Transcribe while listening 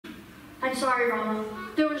I'm sorry, Rama.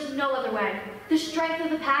 There was no other way. The strength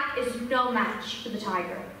of the pack is no match for the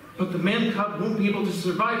tiger. But the man cub won't be able to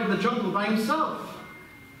survive in the jungle by himself.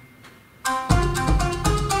 The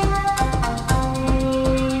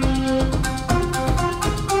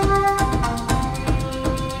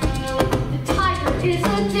tiger is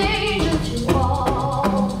a danger to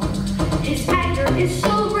all. His anger is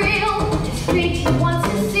so real. His fate he wants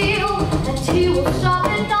to seal. And he will stop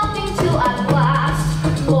at nothing till at last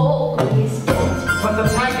Mowgli is dead. But the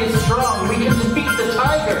pack is strong. We can defeat the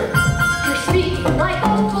tiger. You're speaking like a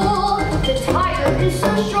fool. The tiger is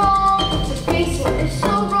so strong. To face him is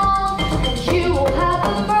so wrong. And you will have a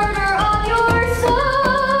murder on your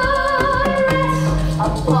side. Rest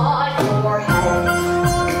upon your head.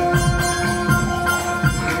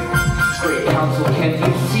 Great council, can't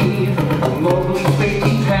you see? Mowgli's fate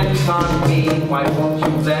depends on me. Why won't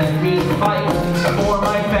you let me fight for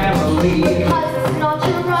my family? Because it's not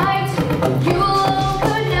your right. You alone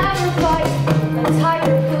could never fight the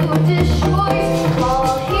tiger who destroys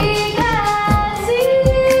all he can see.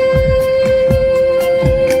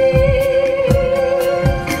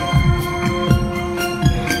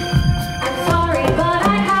 I'm sorry, but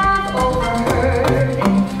I have overheard,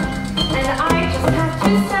 and I just have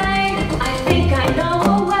to say, I think I know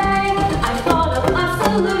a way. I've thought of a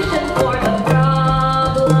solution for the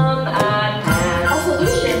problem at hand. A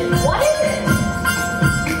solution? What is it?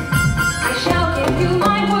 I shall give you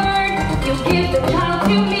my word. You give the child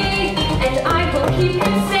to me, and I will keep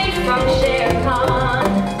him safe from Shere Khan.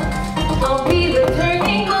 I'll be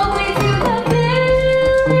returning Mowgli to the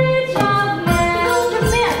village of man. The village of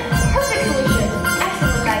man. Perfect solution.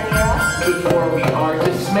 Excellent, Bagheera. Before we are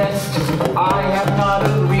dismissed, I have not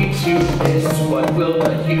agreed to this. What will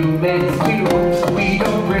the humans do?